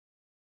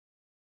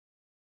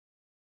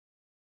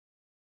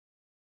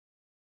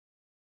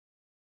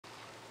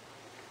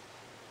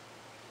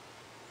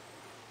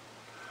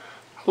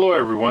Hello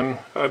everyone.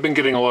 I've been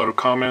getting a lot of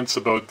comments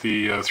about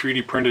the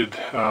 3D printed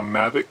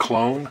Mavic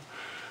Clone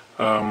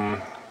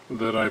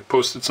that I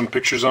posted some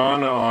pictures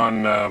on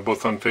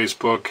both on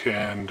Facebook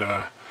and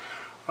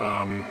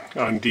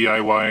on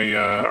DIY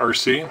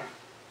RC.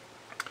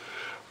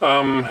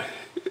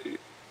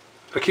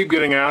 I keep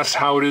getting asked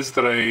how it is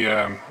that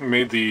I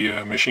made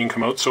the machine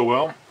come out so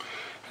well,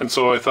 and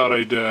so I thought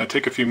I'd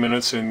take a few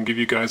minutes and give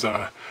you guys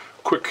a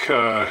quick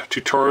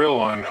tutorial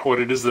on what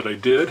it is that I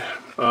did.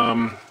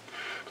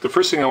 The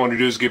first thing I want to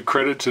do is give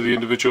credit to the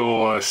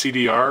individual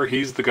CDR.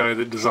 He's the guy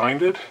that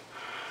designed it.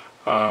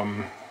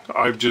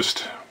 I've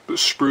just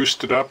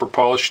spruced it up or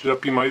polished it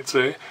up, you might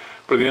say.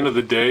 But at the end of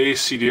the day,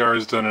 CDR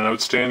has done an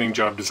outstanding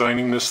job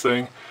designing this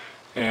thing.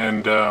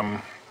 And,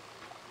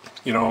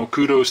 you know,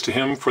 kudos to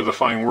him for the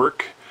fine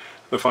work,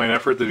 the fine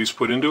effort that he's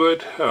put into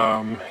it.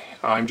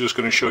 I'm just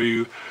going to show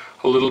you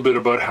a little bit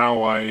about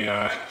how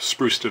I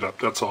spruced it up,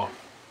 that's all.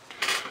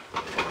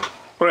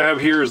 What I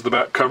have here is the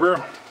back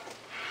cover.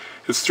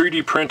 It's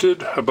 3D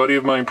printed. A buddy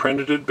of mine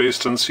printed it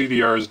based on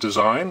CDR's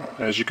design.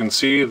 As you can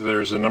see,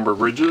 there's a number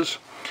of ridges.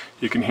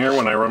 You can hear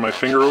when I run my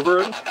finger over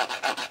it.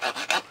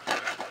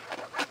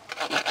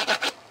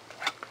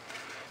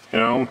 You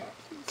know,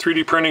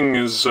 3D printing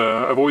is,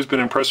 I've always been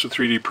impressed with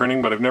 3D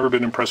printing, but I've never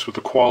been impressed with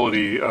the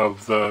quality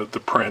of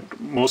the print,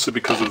 mostly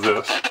because of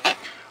this.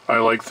 I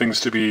like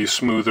things to be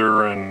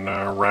smoother and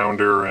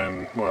rounder,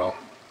 and, well,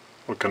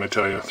 what can I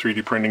tell you?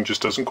 3D printing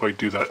just doesn't quite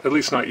do that, at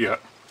least not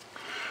yet.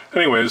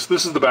 Anyways,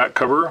 this is the back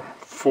cover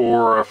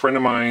for a friend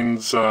of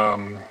mine's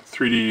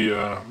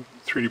 3D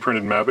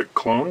printed Mavic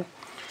Clone,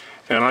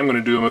 and I'm going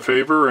to do him a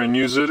favor and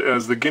use it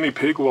as the guinea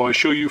pig while I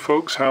show you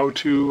folks how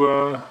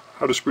to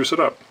spruce it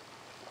up.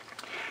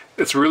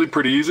 It's really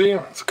pretty easy.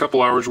 It's a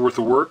couple hours worth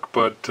of work,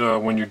 but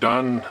when you're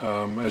done,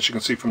 as you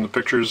can see from the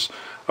pictures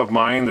of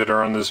mine that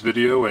are on this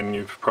video, and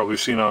you've probably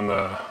seen on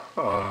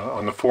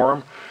the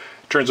forum,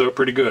 it turns out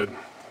pretty good.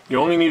 You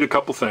only need a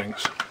couple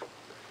things.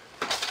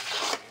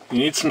 You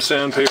need some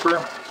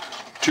sandpaper,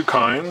 two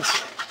kinds,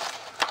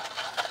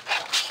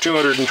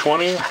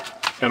 220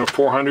 and a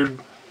 400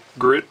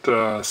 grit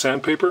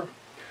sandpaper,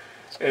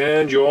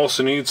 and you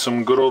also need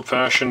some good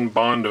old-fashioned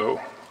Bondo.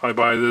 I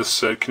buy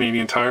this at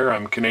Canadian Tire.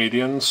 I'm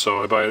Canadian,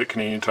 so I buy it at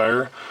Canadian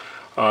Tire.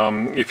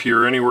 If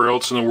you're anywhere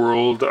else in the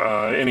world,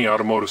 any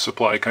automotive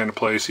supply kind of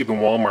place, even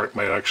Walmart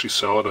might actually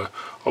sell it,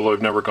 although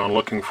I've never gone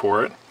looking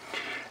for it.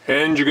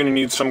 And you're going to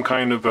need some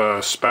kind of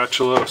a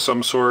spatula of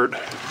some sort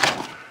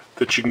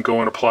that you can go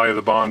and apply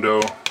the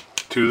Bondo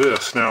to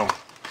this. Now,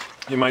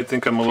 you might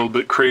think I'm a little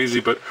bit crazy,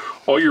 but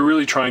all you're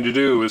really trying to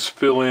do is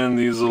fill in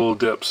these little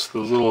dips,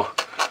 those little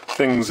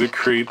things that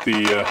create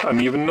the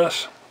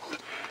unevenness,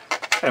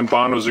 and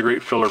Bondo's a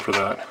great filler for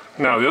that.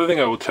 Now, the other thing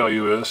I will tell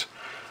you is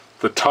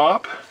the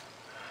top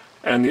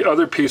and the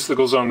other piece that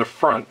goes on the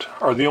front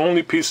are the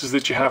only pieces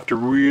that you have to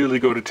really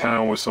go to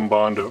town with some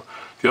Bondo.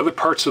 The other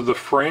parts of the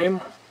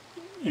frame,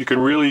 you can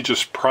really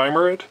just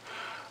primer it.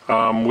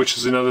 Which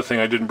is another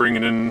thing. I didn't bring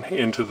it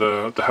into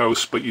the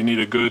house, but you need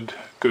a good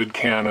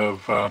can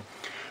of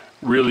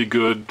really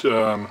good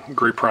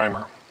gray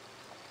primer.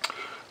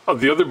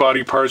 The other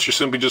body parts, you're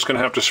simply just going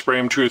to have to spray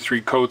them 2 or 3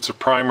 coats of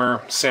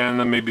primer, sand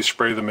them, maybe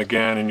spray them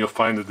again, and you'll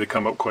find that they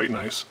come out quite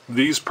nice.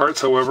 These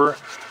parts, however,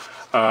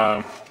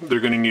 they're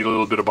going to need a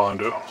little bit of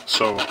Bondo.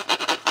 So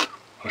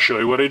I'll show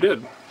you what I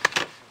did.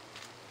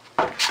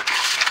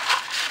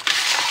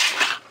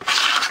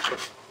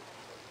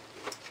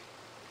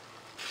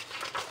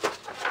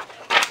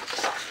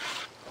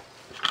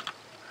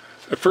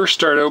 I first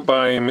start out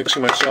by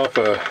mixing myself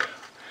a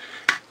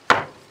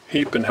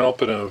heap and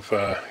helping of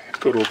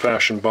good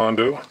old-fashioned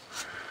Bondo.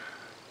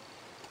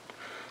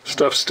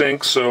 Stuff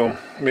stinks, so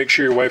make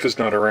sure your wife is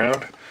not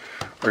around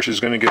or she's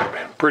going to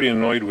get pretty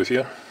annoyed with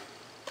you.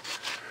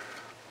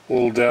 A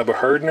little dab of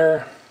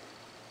hardener.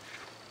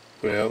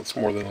 Well, it's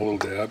more than a little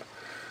dab.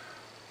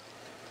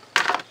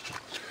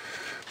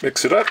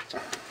 Mix it up.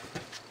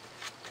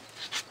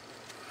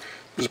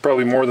 This is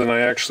probably more than I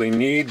actually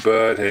need,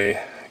 but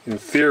hey, in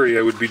theory,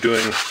 I would be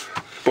doing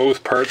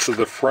both parts of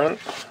the front,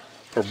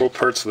 or both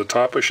parts of the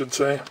top, I should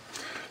say.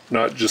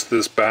 Not just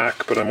this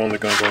back, but I'm only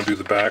going to go and do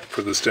the back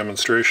for this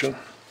demonstration.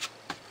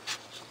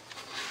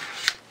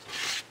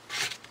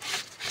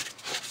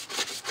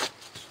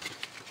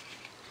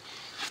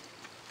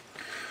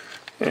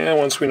 And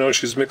once we know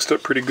she's mixed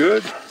up pretty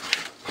good,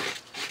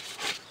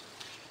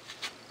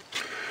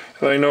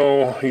 and I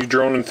know you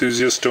drone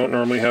enthusiasts don't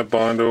normally have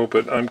Bondo,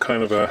 but I'm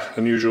kind of an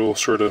unusual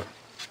sort of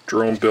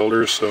drone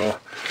builder, so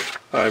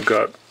I've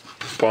got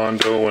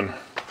Bondo and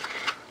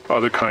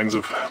other kinds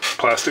of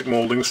plastic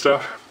molding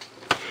stuff.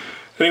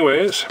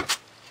 Anyways,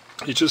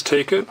 you just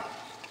take it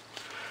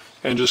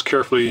and just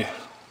carefully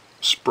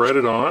spread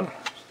it on.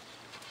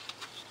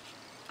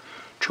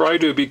 Try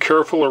to be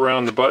careful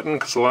around the button,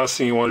 because the last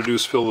thing you want to do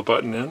is fill the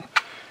button in.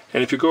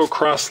 And if you go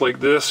across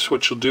like this,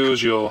 what you'll do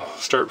is you'll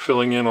start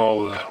filling in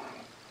all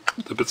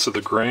the bits of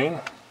the grain.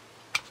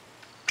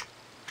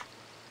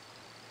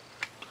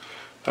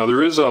 Now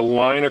there is a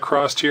line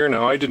across here.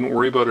 Now I didn't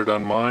worry about it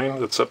on mine.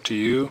 That's up to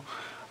you.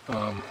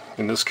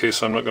 In this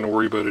case, I'm not going to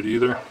worry about it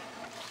either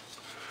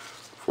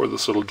for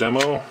this little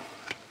demo.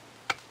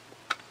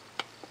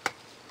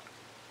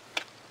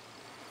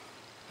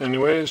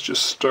 Anyways,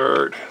 just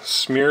start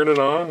smearing it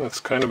on.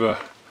 It's kind of a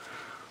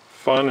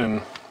fun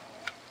and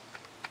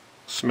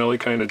smelly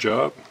kind of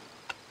job.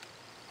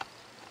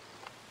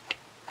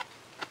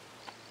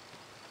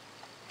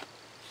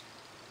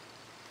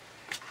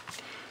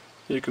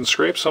 You can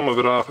scrape some of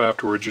it off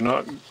afterwards. You're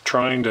not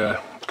trying to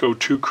go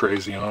too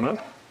crazy on it.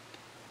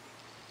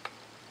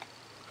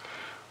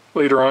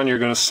 Later on you're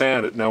going to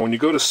sand it. Now when you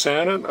go to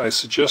sand it, I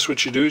suggest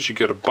what you do is you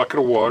get a bucket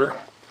of water,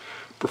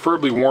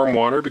 preferably warm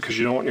water because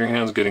you don't want your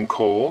hands getting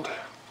cold.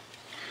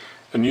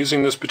 And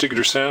using this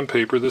particular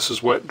sandpaper, this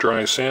is wet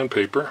dry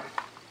sandpaper,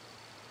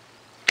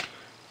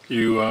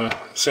 you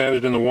sand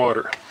it in the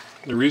water.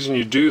 The reason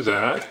you do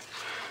that,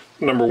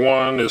 number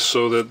one, is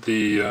so that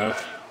the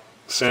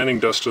sanding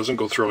dust doesn't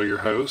go through your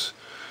house,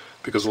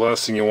 because the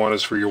last thing you want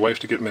is for your wife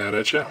to get mad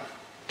at you.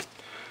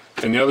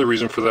 And the other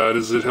reason for that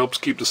is it helps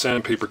keep the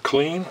sandpaper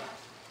clean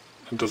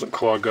and doesn't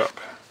clog up.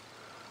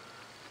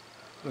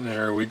 And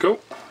there we go.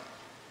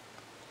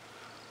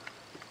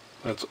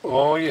 That's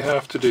all you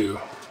have to do.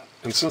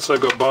 And since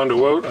I've got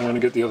Bondo out, I'm going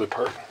to get the other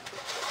part.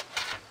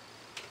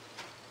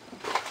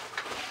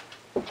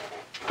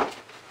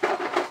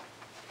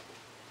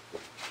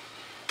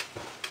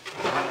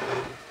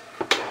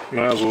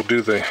 Might as well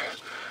do the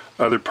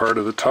other part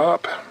of the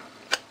top.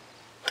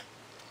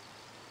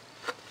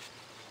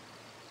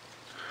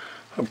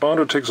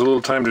 Bondo takes a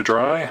little time to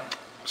dry,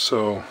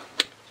 so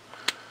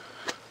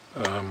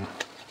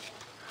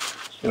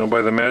you know,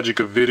 by the magic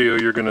of video,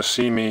 you're going to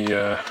see me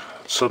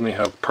suddenly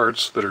have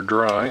parts that are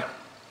dry.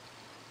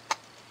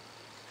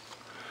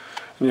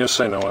 And yes,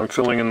 I know, I'm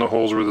filling in the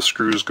holes where the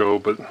screws go,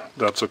 but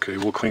that's okay.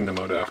 We'll clean them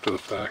out after the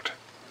fact.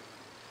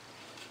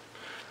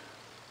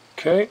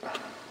 Okay.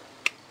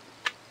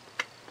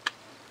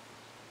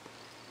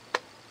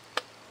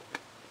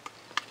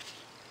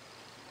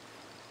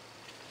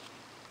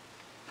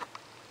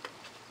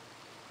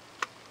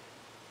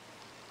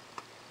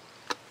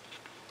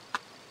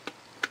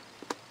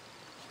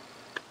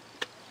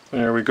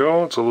 There we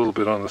go. It's a little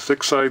bit on the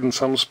thick side in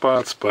some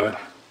spots, but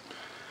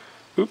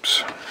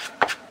oops,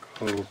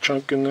 a little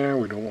chunk in there.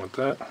 We don't want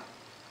that.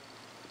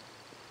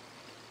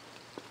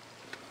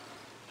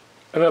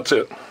 And that's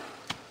it.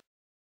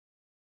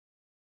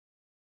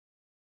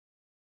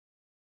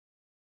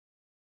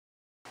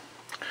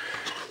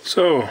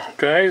 So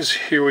guys,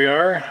 here we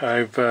are.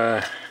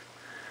 I've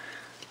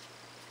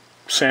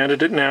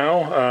sanded it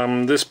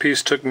now. This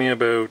piece took me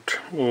about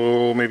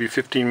maybe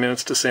 15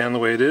 minutes to sand the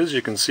way it is.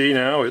 You can see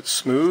now it's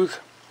smooth.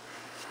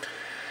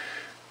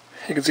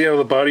 You can see how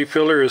the body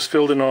filler is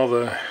filled in all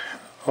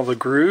the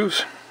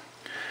grooves.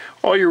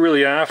 All you're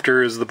really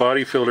after is the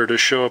body filler to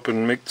show up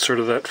and make sort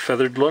of that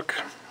feathered look.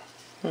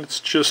 It's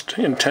just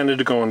intended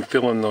to go and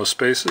fill in those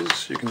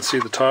spaces. You can see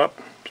the top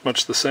is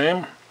much the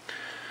same.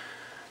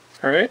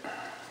 Alright.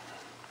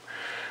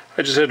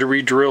 I just had to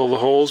re-drill the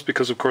holes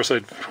because of course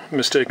I'd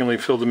mistakenly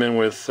filled them in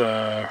with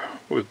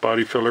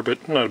body filler,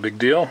 but not a big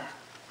deal.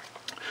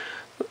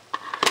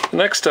 The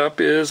next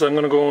step is I'm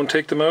going to go and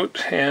take them out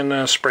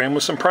and spray them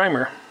with some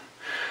primer.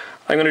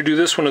 I'm going to do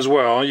this one as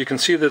well. You can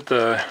see that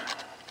the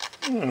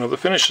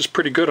finish is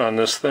pretty good on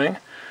this thing,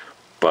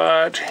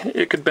 but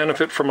it could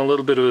benefit from a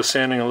little bit of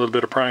sanding, a little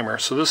bit of primer.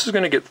 So this is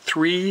going to get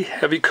 3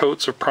 heavy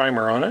coats of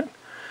primer on it,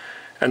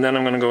 and then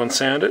I'm going to go and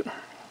sand it.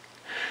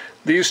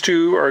 These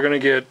two are going to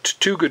get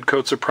 2 good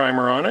coats of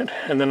primer on it,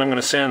 and then I'm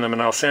going to sand them,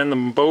 and I'll sand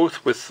them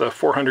both with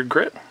 400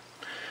 grit.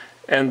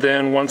 And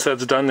then once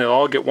that's done, they'll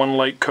all get 1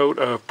 light coat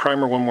of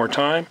primer one more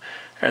time,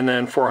 and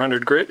then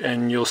 400 grit,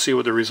 and you'll see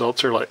what the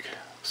results are like.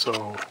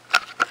 So,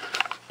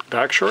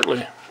 back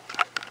shortly.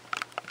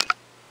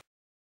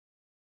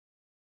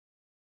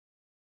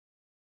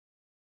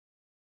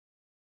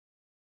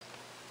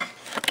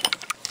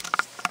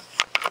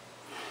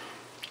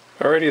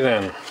 Alrighty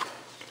then.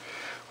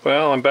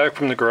 Well, I'm back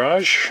from the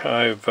garage.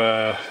 I've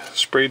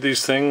sprayed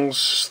these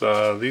things.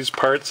 These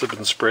parts have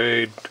been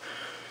sprayed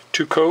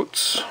 2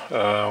 coats,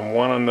 1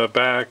 on the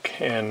back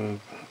and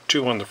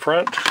 2 on the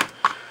front.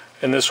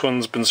 And this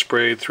one's been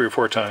sprayed 3 or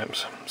 4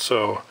 times.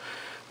 So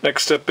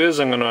next step is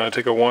I'm going to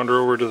take a wander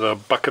over to the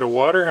bucket of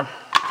water,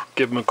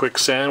 give them a quick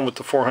sand with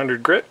the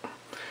 400 grit,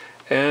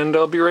 and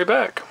I'll be right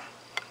back.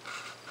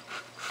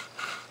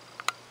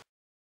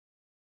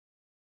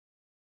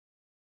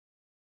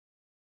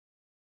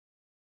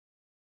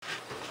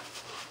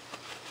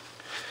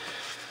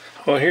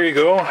 Well, here you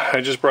go. I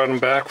just brought them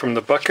back from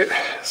the bucket,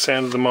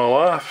 sanded them all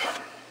off.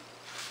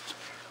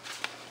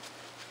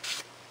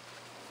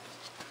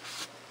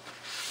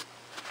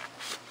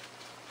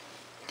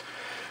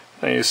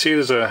 Now you see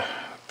there's a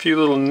few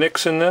little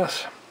nicks in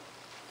this.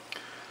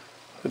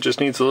 It just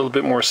needs a little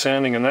bit more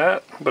sanding in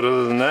that, but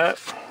other than that,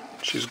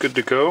 she's good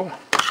to go.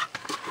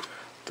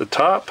 The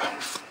top.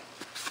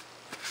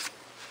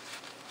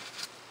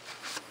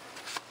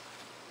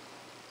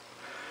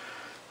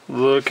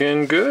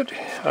 Looking good.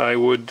 I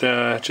would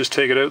just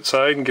take it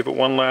outside and give it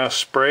one last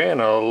spray and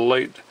a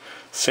light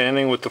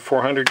sanding with the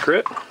 400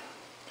 grit.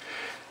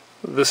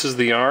 This is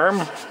the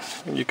arm.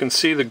 You can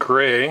see the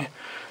gray.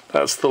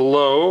 That's the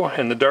low,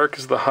 and the dark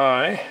is the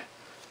high.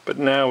 But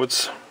now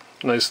it's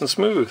nice and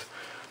smooth.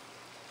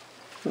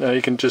 Now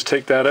you can just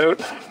take that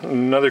out,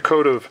 another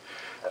coat of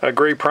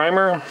gray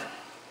primer,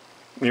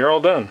 and you're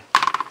all done.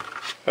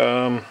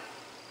 I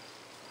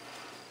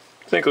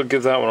think I'll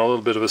give that one a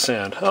little bit of a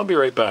sand. I'll be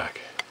right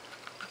back.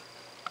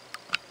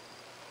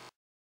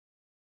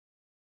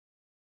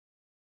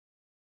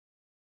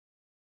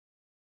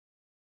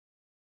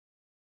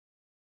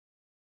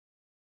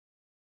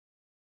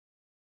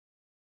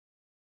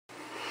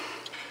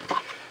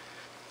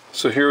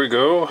 So here we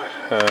go.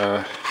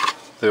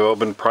 They've all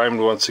been primed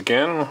once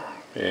again,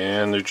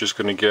 and they're just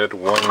going to get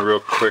one real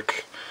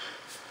quick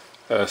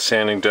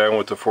sanding down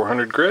with the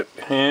 400 grit,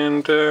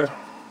 and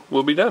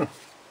we'll be done.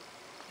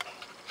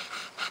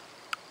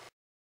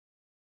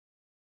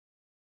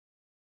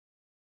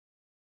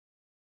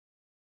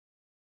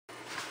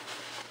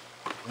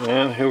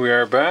 And here we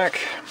are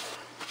back.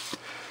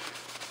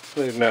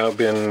 They've now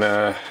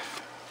been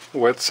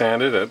wet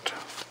sanded at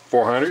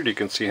 400. You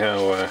can see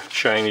how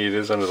shiny it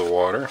is under the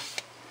water.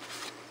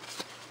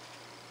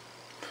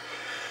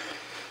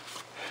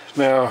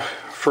 Now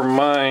for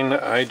mine,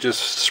 I just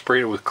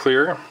sprayed it with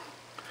clear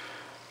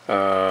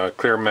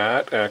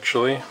matte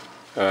actually,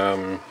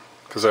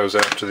 because I was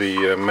after the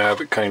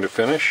Mavic kind of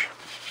finish.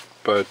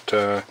 But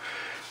at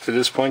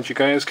this point you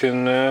guys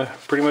can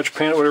pretty much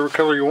paint it whatever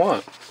color you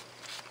want.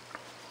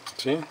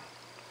 See?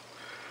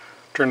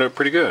 Turned out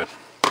pretty good.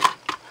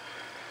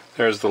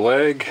 There's the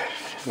leg.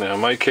 Now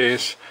in my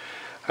case,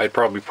 I'd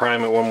probably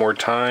prime it one more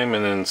time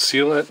and then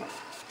seal it,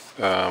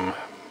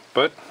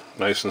 but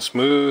nice and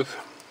smooth.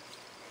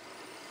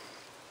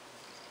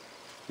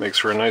 Makes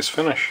for a nice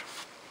finish.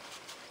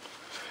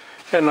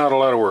 And not a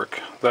lot of work.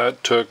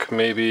 That took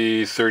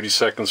maybe 30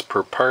 seconds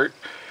per part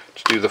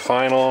to do the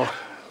final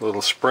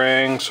little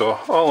spraying. So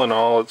all in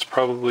all, it's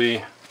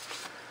probably,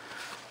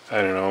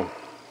 I don't know,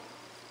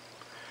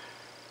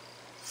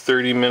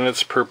 30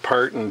 minutes per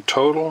part in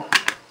total,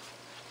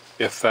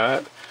 if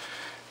that.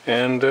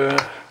 And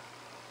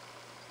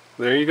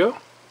there you go.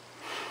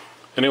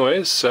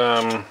 Anyways,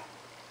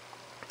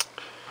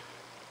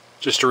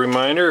 just a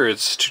reminder,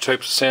 it's two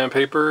types of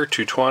sandpaper,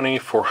 220,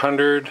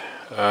 400.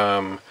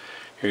 You're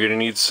going to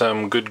need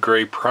some good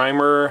gray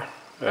primer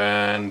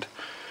and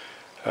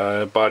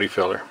body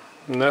filler.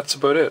 And that's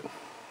about it.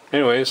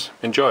 Anyways,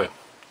 enjoy.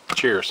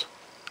 Cheers.